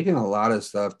taking a lot of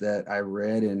stuff that I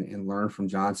read and learned from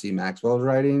John C. Maxwell's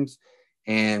writings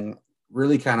and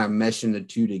really kind of meshing the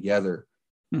two together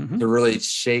to really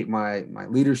shape my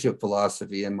leadership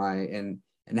philosophy and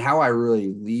how I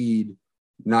really lead,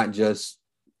 not just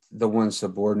the ones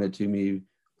subordinate to me,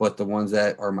 but the ones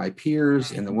that are my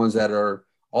peers and the ones that are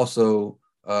also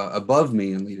above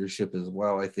me in leadership as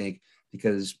well. I think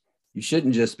because you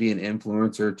shouldn't just be an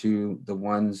influencer to the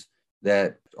ones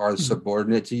that are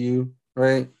subordinate to you,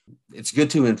 right? It's good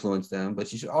to influence them,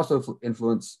 but you should also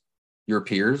influence your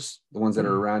peers, the ones that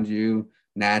are around you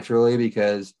naturally,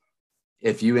 because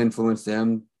if you influence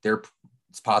them,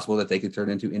 it's possible that they could turn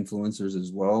into influencers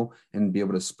as well and be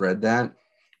able to spread that.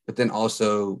 But then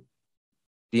also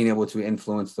being able to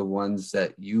influence the ones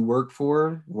that you work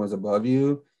for, the ones above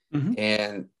you,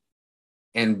 and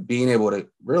being able to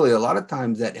really, a lot of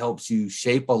times that helps you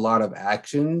shape a lot of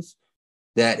actions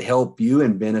that help you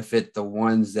and benefit the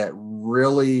ones that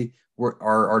really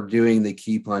are doing the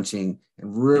key punching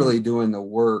and really doing the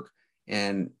work.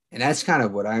 And that's kind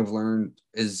of what I've learned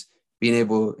is being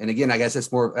able, and again, I guess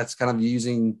that's kind of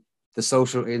using the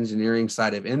social engineering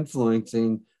side of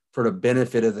influencing for the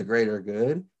benefit of the greater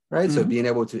good, right? So being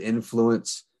able to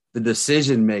influence the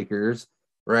decision makers,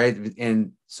 right?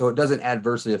 And so it doesn't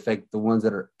adversely affect the ones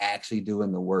that are actually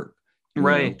doing the work.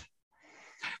 Right. Know?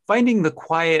 Finding the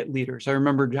quiet leaders. I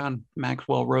remember John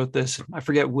Maxwell wrote this. I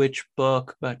forget which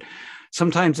book, but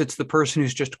sometimes it's the person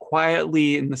who's just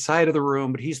quietly in the side of the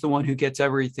room, but he's the one who gets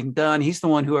everything done. He's the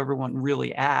one who everyone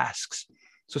really asks.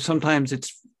 So sometimes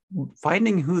it's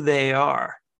finding who they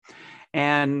are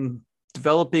and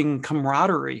developing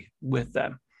camaraderie with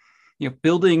them,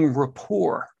 building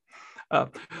rapport.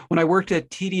 When I worked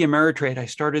at TD Ameritrade, I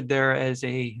started there as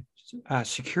a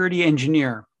security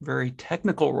engineer, very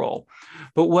technical role.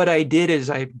 But what I did is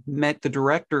I met the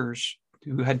directors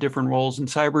who had different roles in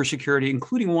cybersecurity,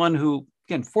 including one who,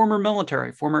 again, former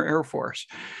military, former Air Force.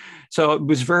 So it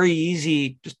was very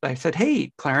easy. I said,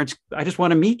 hey, Clarence, I just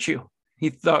want to meet you. He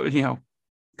thought,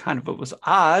 kind of it was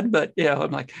odd, but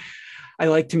I'm like, I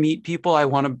like to meet people. I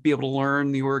want to be able to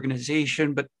learn the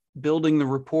organization, but building the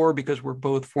rapport because we're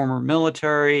both former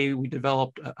military. We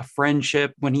developed a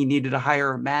friendship. When he needed to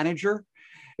hire a manager,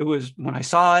 it was when I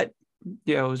saw it,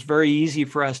 it was very easy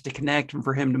for us to connect and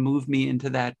for him to move me into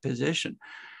that position.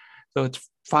 So it's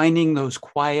finding those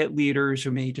quiet leaders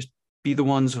who may just be the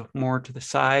ones more to the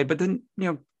side, but then,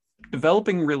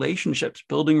 developing relationships,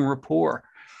 building rapport.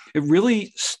 It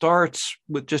really starts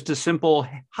with just a simple,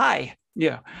 hi,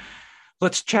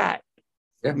 let's chat.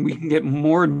 Yeah. We can get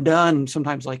more done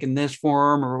sometimes like in this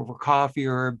forum or over coffee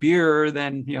or a beer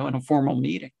than, in a formal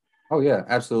meeting. Oh, yeah,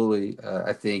 absolutely.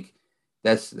 I think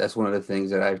that's one of the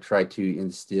things that I've tried to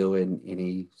instill in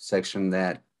any section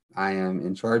that I am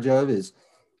in charge of is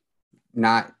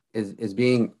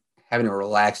having a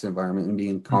relaxed environment and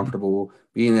being comfortable,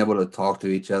 being able to talk to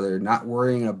each other, not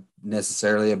worrying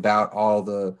necessarily about all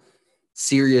the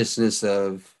seriousness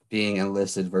of being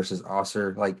enlisted versus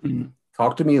officer. Like,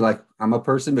 talk to me like I'm a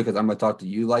person because I'm going to talk to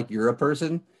you like you're a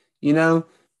person,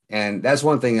 And that's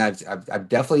one thing I've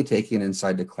definitely taken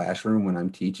inside the classroom when I'm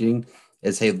teaching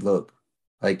is, hey, look,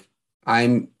 like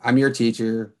I'm your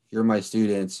teacher, you're my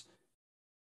students.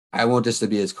 I want this to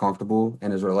be as comfortable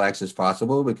and as relaxed as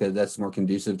possible because that's more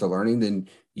conducive to learning than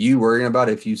you worrying about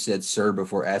if you said sir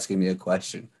before asking me a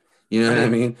question. You know what I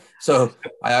mean? So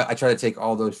I try to take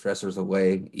all those stressors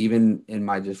away, even in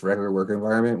my just regular work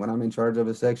environment when I'm in charge of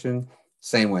a section.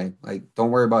 Same way. Like,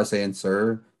 don't worry about saying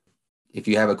sir. If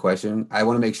you have a question, I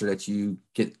want to make sure that you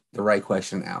get the right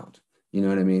question out. You know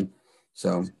what I mean?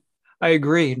 So I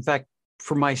agree. In fact,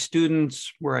 for my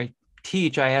students where I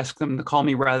teach, I ask them to call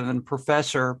me rather than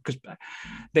professor because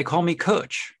they call me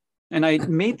coach. And I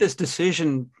made this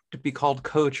decision to be called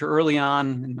coach early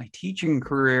on in my teaching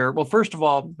career. Well, first of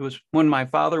all, it was when my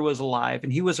father was alive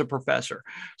and he was a professor.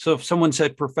 So if someone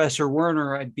said Professor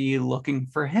Werner, I'd be looking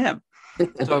for him.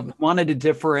 So I wanted to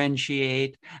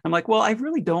differentiate. I'm like, well, I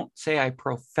really don't say I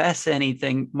profess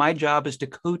anything. My job is to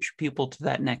coach people to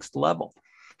that next level.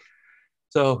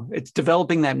 So it's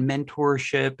developing that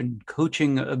mentorship and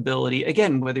coaching ability.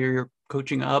 Again, whether you're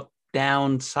coaching up,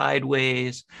 down,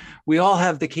 sideways, we all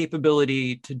have the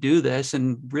capability to do this,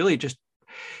 and really just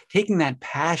taking that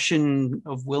passion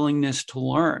of willingness to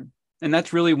learn. And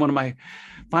that's really one of my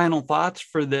final thoughts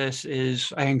for this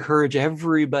is I encourage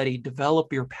everybody,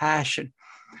 develop your passion.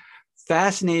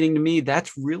 Fascinating to me,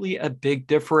 that's really a big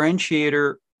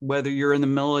differentiator, whether you're in the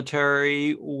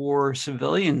military or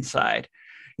civilian side.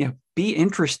 Be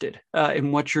interested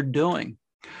in what you're doing.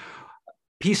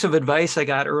 Piece of advice I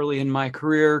got early in my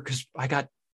career, because I got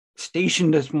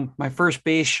stationed as my first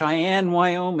base, Cheyenne,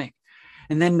 Wyoming,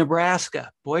 and then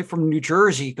Nebraska. Boy from New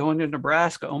Jersey going to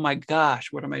Nebraska. Oh my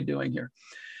gosh, what am I doing here?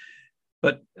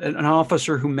 But an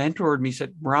officer who mentored me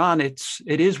said, Ron, it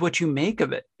is what you make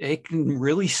of it. It can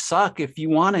really suck if you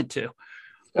wanted to,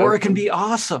 or it can be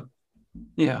awesome.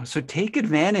 Yeah. So take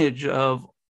advantage of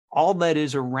all that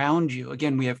is around you.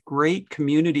 Again, we have great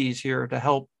communities here to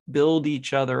help build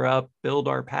each other up, build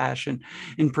our passion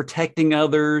in protecting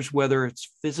others, whether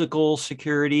it's physical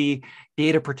security,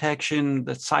 data protection,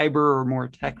 the cyber or more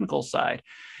technical side.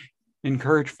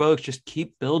 Encourage folks, just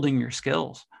keep building your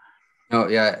skills. Oh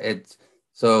yeah, it's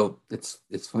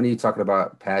funny you talking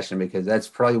about passion because that's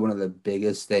probably one of the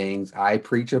biggest things I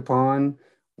preach upon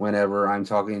whenever I'm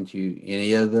talking to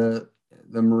any of the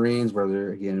Marines,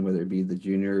 whether it be the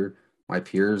junior, my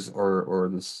peers,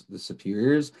 or the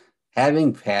superiors.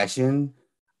 Having passion,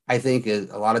 I think, is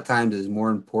a lot of times is more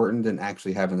important than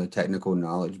actually having the technical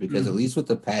knowledge because at least with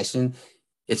the passion,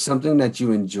 it's something that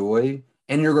you enjoy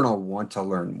and you're gonna want to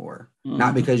learn more,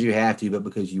 not because you have to, but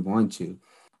because you want to.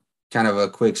 Kind of a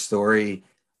quick story.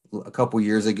 A couple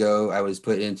years ago, I was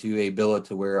put into a billet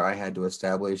to where I had to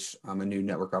establish a new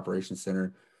network operations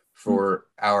center for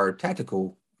our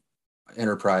tactical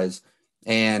enterprise,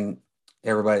 and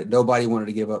nobody wanted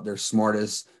to give up their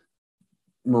smartest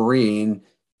Marine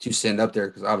to send up there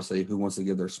because obviously who wants to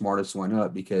give their smartest one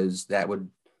up because that would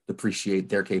depreciate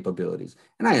their capabilities.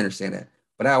 And I understand that,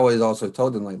 but I always also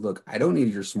told them, like, look, I don't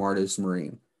need your smartest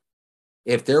Marine.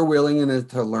 If they're willing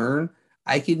to learn,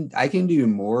 I can do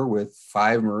more with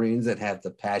 5 Marines that have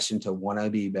the passion to want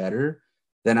to be better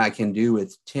than I can do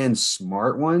with 10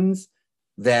 smart ones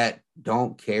that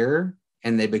don't care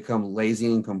and they become lazy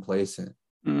and complacent,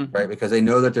 right? Because they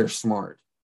know that they're smart.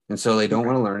 And so they don't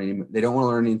want to learn they don't want to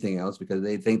learn anything else because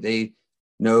they think they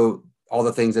know all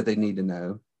the things that they need to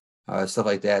know, stuff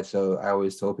like that. So I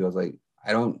always told people, I was like,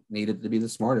 I don't need it to be the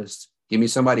smartest. Give me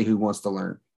somebody who wants to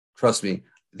learn. Trust me,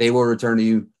 they will return to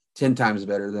you 10 times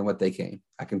better than what they came.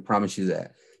 I can promise you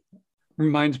that.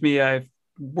 Reminds me, I've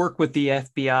worked with the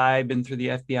FBI, been through the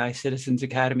FBI Citizens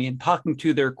Academy and talking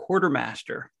to their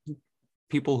quartermaster,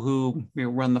 people who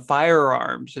run the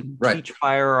firearms and teach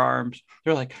firearms.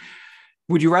 They're like,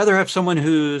 would you rather have someone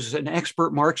who's an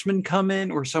expert marksman come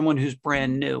in or someone who's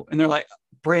brand new? And they're like,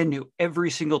 brand new every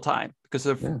single time, because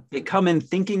if they come in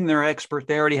thinking they're expert,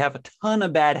 they already have a ton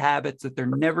of bad habits that they're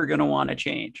never going to want to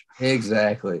change.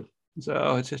 Exactly.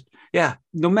 So it's just,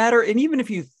 no matter, and even if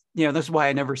this is why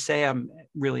I never say I'm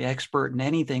really expert in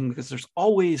anything, because there's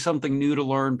always something new to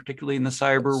learn, particularly in the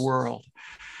cyber world.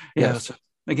 So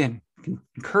again,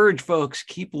 encourage folks,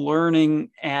 keep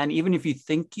learning. And even if you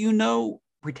think you know,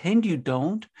 pretend you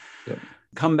don't.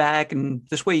 Come back, and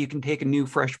this way you can take a new,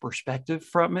 fresh perspective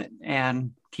from it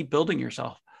and keep building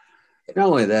yourself. Not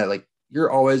only that, like, you're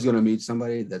always going to meet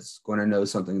somebody that's going to know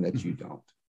something that you don't.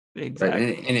 Exactly.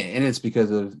 Right. And it's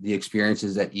because of the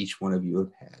experiences that each one of you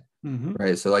have had.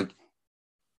 Right. So, like,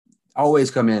 always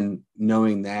come in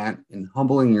knowing that and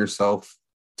humbling yourself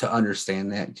to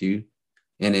understand that too.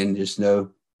 And then just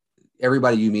know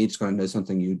everybody you meet is going to know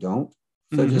something you don't.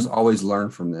 So just always learn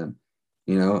from them,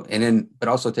 and then, but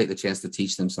also take the chance to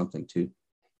teach them something too.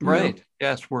 Right.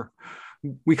 Yes. We're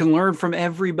we can learn from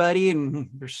everybody, and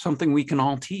there's something we can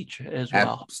all teach as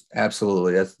well.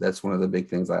 Absolutely. That's one of the big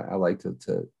things I like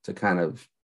to kind of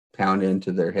pound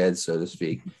into their heads, so to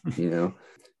speak, you know.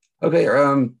 Okay.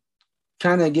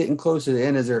 Kind of getting close to the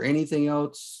end. Is there anything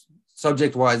else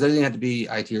subject wise? Doesn't have to be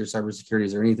IT or cybersecurity.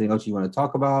 Is there anything else you want to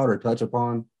talk about or touch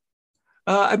upon?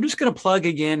 I'm just going to plug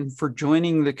again for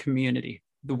joining the community.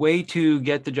 The way to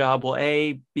get the job, well,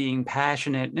 A, being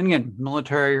passionate, and again,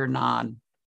 military or non,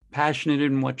 passionate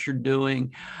in what you're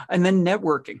doing, and then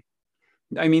networking.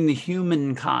 I mean, the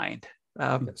humankind.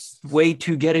 Yes. Way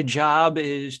to get a job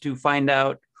is to find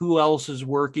out who else is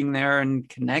working there and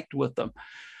connect with them.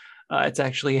 It's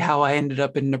actually how I ended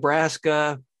up in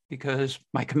Nebraska, because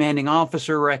my commanding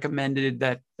officer recommended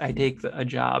that I take a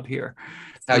job here.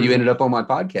 How you ended up on my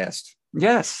podcast.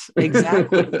 Yes,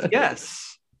 exactly.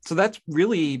 Yes. So that's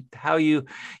really how you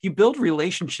build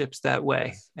relationships that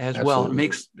way as well.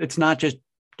 It's not just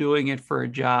doing it for a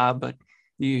job, but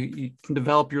you can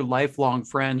develop your lifelong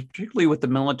friends, particularly with the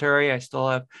military. I still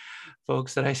have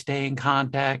folks that I stay in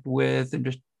contact with, and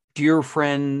just dear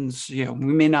friends. We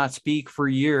may not speak for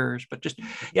years, but just,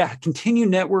 continue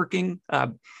networking.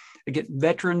 Again,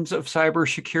 Veterans of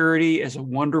Cybersecurity is a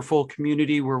wonderful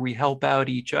community where we help out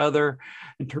each other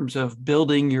in terms of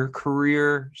building your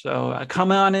career. So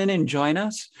come on in and join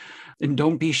us, and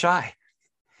don't be shy.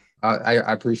 I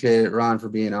appreciate it, Ron, for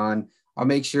being on. I'll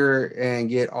make sure and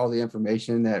get all the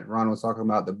information that Ron was talking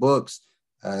about, the books,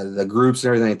 the groups, and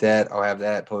everything like that. I'll have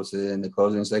that posted in the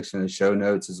closing section of show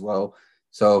notes as well.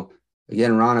 So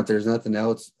again, Ron, if there's nothing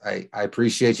else, I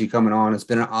appreciate you coming on. It's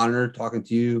been an honor talking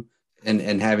to you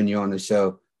and having you on the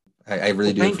show. I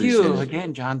really do appreciate it. Thank you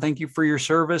again, John. Thank you for your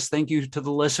service. Thank you to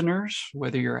the listeners,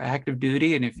 whether you're active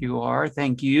duty, and if you are,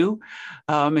 thank you.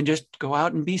 And just go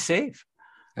out and be safe.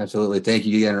 Absolutely. Thank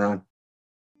you again, Ron.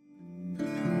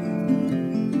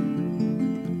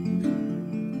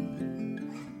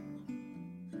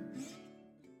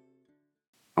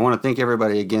 I want to thank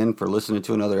everybody again for listening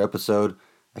to another episode.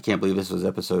 I can't believe this was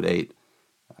episode 8.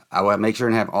 I will make sure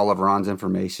and have all of Ron's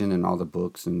information and all the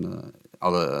books and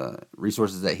all the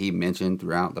resources that he mentioned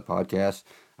throughout the podcast.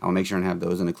 I will make sure and have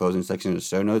those in the closing section of the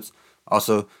show notes.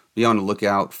 Also, be on the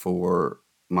lookout for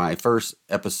my first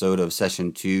episode of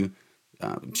Session 2.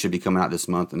 Should be coming out this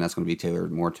month, and that's going to be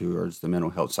tailored more towards the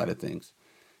mental health side of things.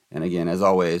 And again, as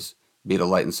always, be the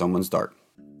light in someone's dark.